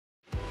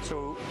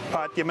So,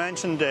 Pat, you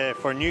mentioned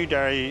for new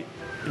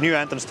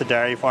entrants to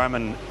dairy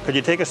farming, could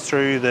you take us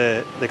through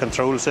the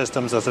control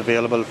systems that's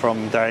available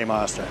from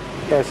Dairymaster?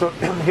 Yeah, so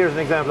here's an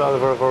example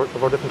of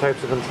our different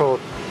types of control.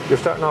 You're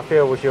starting off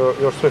here with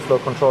your swift flow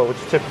control, which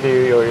is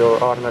typically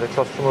your automatic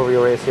thrust remover,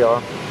 your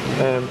ACR.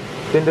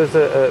 Then there's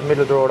a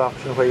middle of the road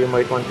option where you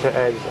might want to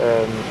add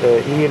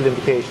yield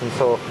indication,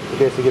 so it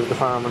basically gives the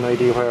farmer an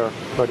idea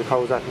where the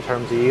cow's at in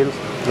terms of yields.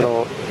 You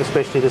know,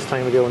 especially this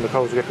time of year when the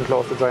cows are getting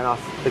close to drying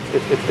off,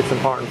 it's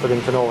important for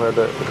them to know where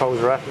the cows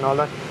are at and all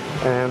that.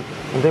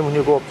 And then when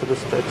you go up to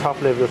this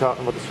top level, you're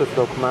talking about the swift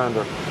flow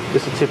commander.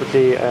 This is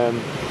typically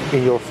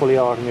in your fully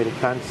automated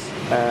plants,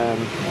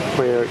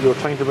 where you're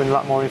trying to bring a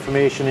lot more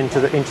information into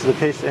the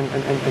pit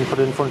and put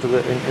it in front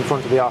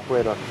of the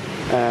operator.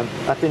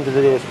 At the end of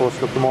the day, I suppose,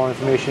 look, the more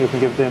information you can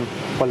give them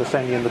while they're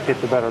standing in the pit,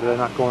 the better. They're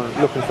not going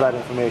looking for that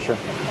information.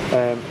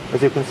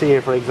 As you can see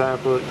here, for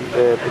example,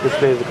 it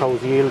displays the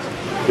cow's yields.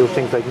 You have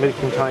things like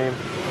milking time,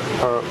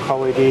 her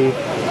cow ID,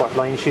 what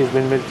line she's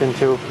been milked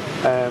into.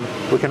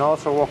 We can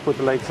also work with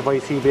the likes of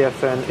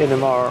ICBF and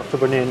NMR to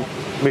bring in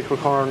milk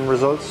recurring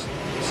results.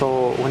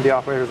 So when the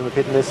operator's in the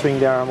pit and they swing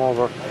the arm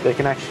over, we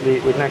can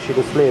actually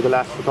display the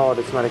last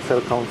recorded somatic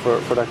cell count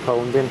for that cow,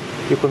 and then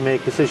you can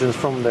make decisions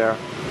from there.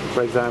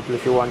 For example,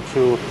 if you want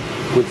to,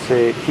 we'd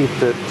say, keep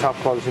the top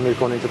quality milk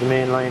going into the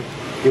main line,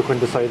 you can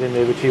decide then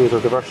maybe to use a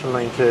diversion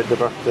line to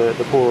divert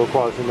the poorer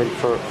quality milk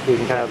for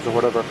feeding calves or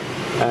whatever.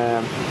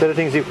 The other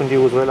things you can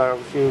do as well are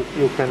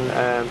you can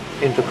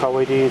enter cow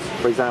IDs.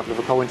 For example, if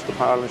a cow into the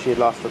Parlour and she had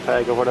lost her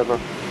tag or whatever,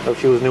 or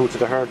if she was new to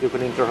the herd, you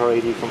can enter her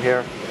ID from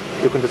here.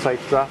 You can decide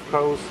to draft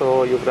cows,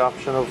 so you have the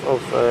option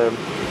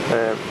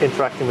of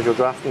interacting with your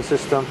drafting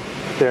system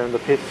there in the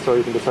pit, so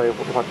you can decide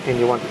what pin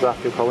you want to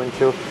draft your cow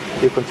into.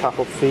 You can top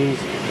up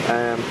fees.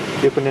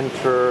 You can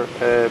enter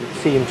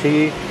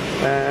CMT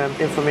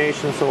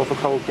information, so if a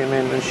cow came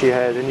in and she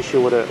had an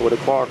issue with a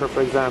quarter,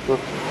 for example,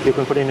 you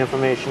can put in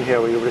information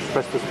here where you just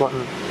press this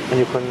button and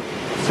you can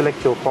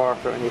select your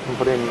quarter, and you can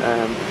put in,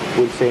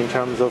 we'll say in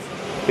terms of,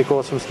 it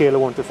goes from scale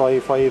of 1 to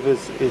 5. 5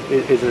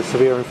 is a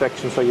severe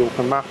infection, so you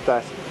can mark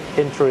that,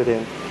 enter it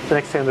in. The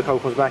next time the cow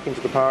comes back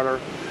into the Parlour,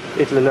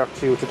 it'll alert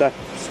you to that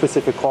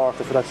specific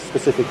quarter for that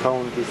specific cow,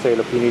 and say,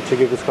 look, you need to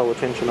give this cow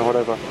attention or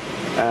whatever.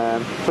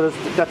 So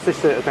that's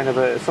just kind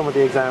of some of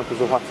the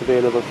examples of what's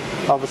available.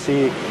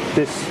 Obviously,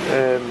 this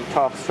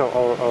talks to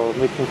our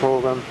milking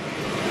program,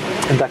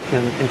 and that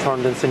can in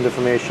turn then send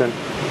information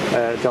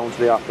down to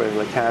the operator,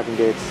 like calving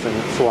dates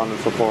and so on and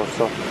so forth.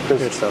 So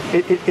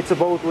it's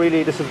about,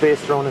 really, this is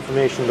based around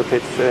information in the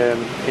pits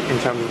in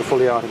terms of the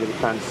fully automated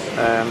plants.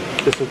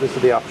 This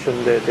is the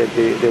option they'd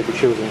be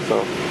choosing.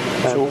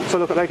 So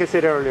look, like I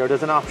said earlier,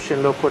 there's an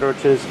option. Look, whether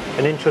it is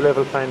an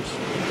entry-level plant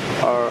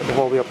or the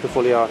whole way up to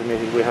fully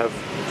automated, we have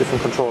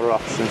different controller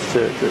options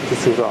to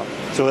suit all.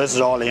 So this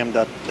is all aimed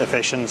at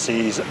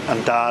efficiencies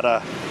and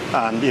data,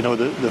 and you know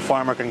the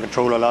farmer can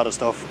control a lot of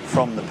stuff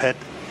from the pit.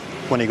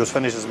 When he goes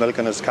finishes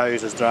milking his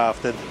cows, is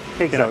drafted.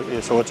 Exactly. You know,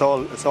 so it's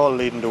all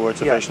leading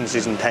towards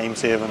efficiencies and time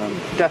saving. And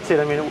that's it.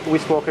 I mean, we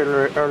spoke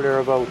earlier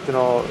about, you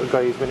know,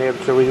 guys being able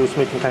to reduce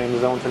milking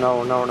times down to an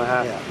hour and a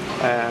half.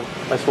 Yeah.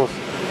 I suppose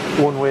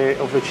one way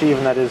of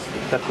achieving that is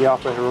that the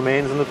operator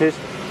remains in the pit,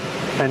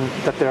 and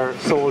that their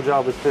sole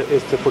job is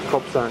to put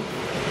cups on.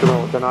 You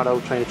know, they're not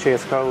out trying to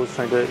chase cows,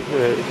 trying to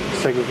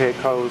segregate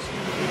cows.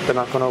 They're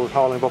not going out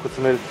hauling buckets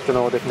of milk. You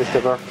know, they can just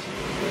divert.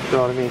 You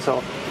know what I mean?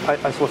 So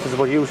I suppose it's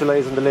about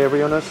utilising the labour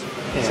units.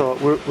 Yeah.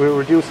 So we're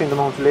reducing the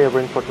amount of labour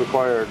input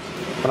required.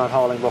 We're not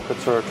hauling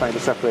buckets or trying to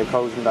separate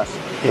cows and that.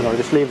 You know,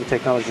 just leave the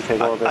technology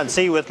take over. And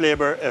see, with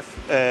labour, if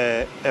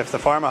the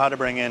farmer had to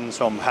bring in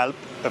some help,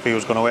 if he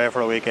was going away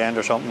for a weekend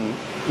or something,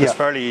 it's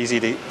fairly easy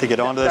to get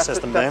onto the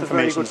system. The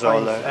information's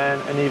all there.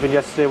 And even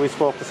yesterday we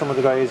spoke to some of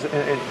the guys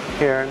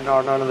here in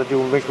Northern Ireland that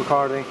do milk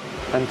recording,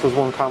 and it was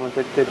one comment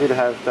that they did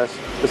have, that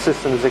the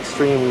system is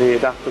extremely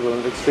adaptable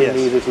and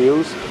extremely easy to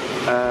use.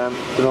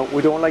 You know,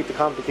 we don't like to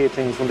complicate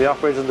things. When the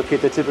operator's in the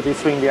pit, they typically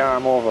swing the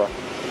arm over.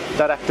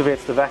 That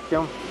activates the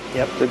vacuum.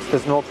 Yep.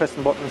 There's no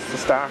pressing buttons to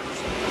start.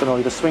 You know,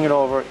 you just swing it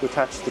over, you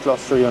attach the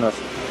cluster unit.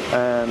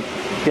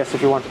 Yes,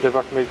 if you want to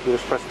divert milk, you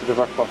just press the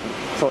divert button.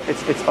 So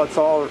it's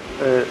all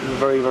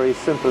very, very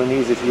simple and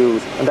easy to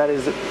use, and that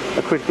is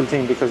a critical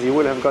thing, because you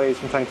will have guys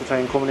from time to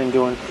time coming in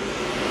doing,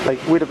 like,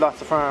 we'd have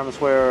lots of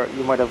farms where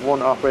you might have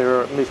one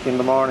operator milking in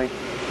the morning,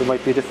 there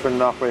might be a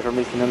different operator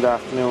milking in the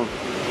afternoon.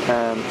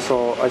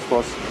 So I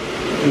suppose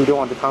you don't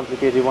want to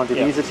complicate, you want it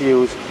easy to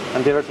use.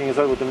 And the other thing is,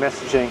 with the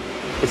messaging,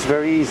 it's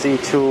very easy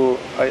to,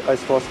 I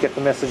suppose, get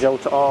the message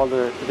out to all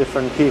the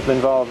different people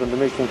involved in the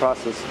milking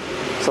process.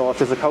 So if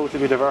there's a cow to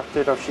be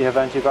diverted, or if she have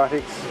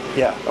antibiotics,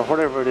 or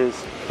whatever it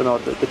is, you know,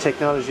 the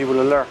technology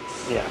will alert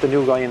the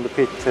new guy in the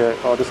pit to,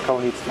 oh, this cow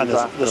needs to be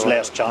drafted. And there's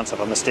less chance of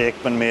a mistake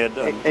being made.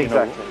 Exactly. You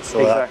know, so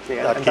exactly.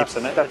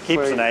 That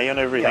keeps an eye on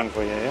everything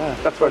for you. Yeah.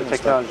 That's where the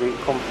technology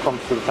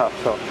comes to the top.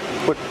 So,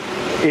 but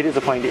it is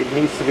a point. It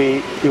needs to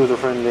be user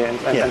friendly and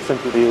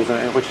simple to use,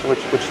 and which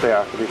they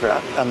are, to be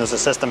fair. And there's a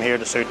system here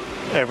to suit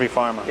every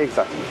farmer.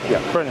 Exactly.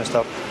 Brilliant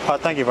stuff.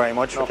 Thank you very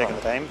much for taking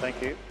the time.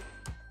 Thank you.